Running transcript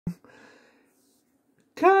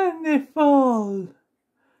Carnival!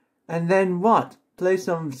 And then what? Play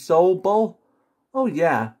some Soul Bowl? Oh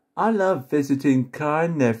yeah, I love visiting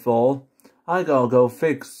Carnival. I gotta go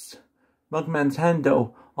fix Mugman's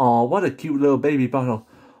handle. Aw, what a cute little baby bottle.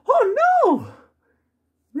 Oh no!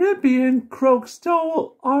 Ribby and Croak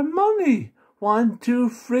stole our money. 1, 2,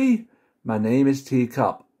 3. My name is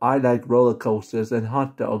Teacup. I like roller coasters and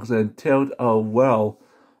hot dogs and tilt-a-whirl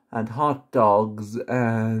and hot dogs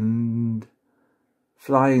and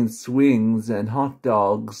flying swings and hot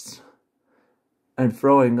dogs and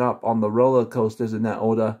throwing up on the roller coasters in that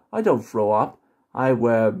order. I don't throw up. I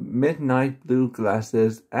wear midnight blue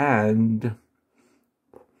glasses and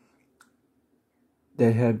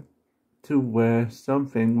they have to wear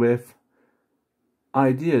something with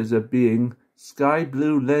ideas of being sky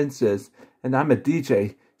blue lenses. And I'm a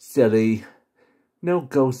DJ, silly. No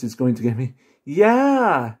ghost is going to get me.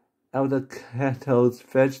 Yeah! Elder Kettle's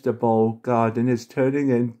vegetable garden is turning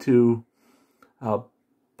into a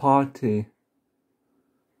party.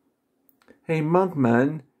 Hey,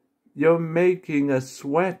 Mugman, you're making a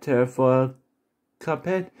sweater for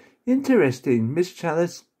Cuphead? Interesting. Miss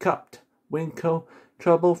Chalice cupped. Winkle.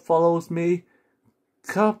 Trouble follows me.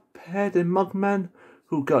 Cuphead and Mugman,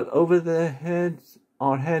 who got over their heads,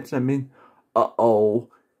 our heads, Uh-oh.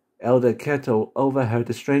 Elder Kettle overheard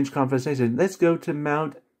a strange conversation. Let's go to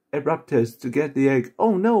Mount Eruptus to get the egg.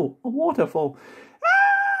 Oh no, a waterfall.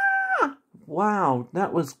 Ah! Wow,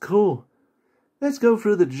 that was cool. Let's go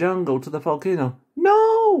through the jungle to the volcano.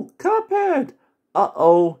 No, Cuphead.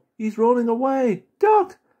 Uh-oh, he's rolling away.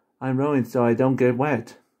 Duck. I'm rowing so I don't get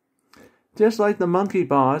wet. Just like the monkey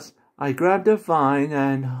bars, I grabbed a vine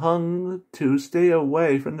and hung to stay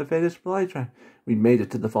away from the fatal fly trap. We made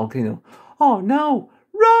it to the volcano. Oh no,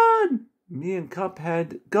 run! Me and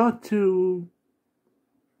Cuphead got to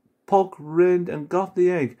poke Rind and got the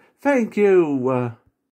egg. Thank you.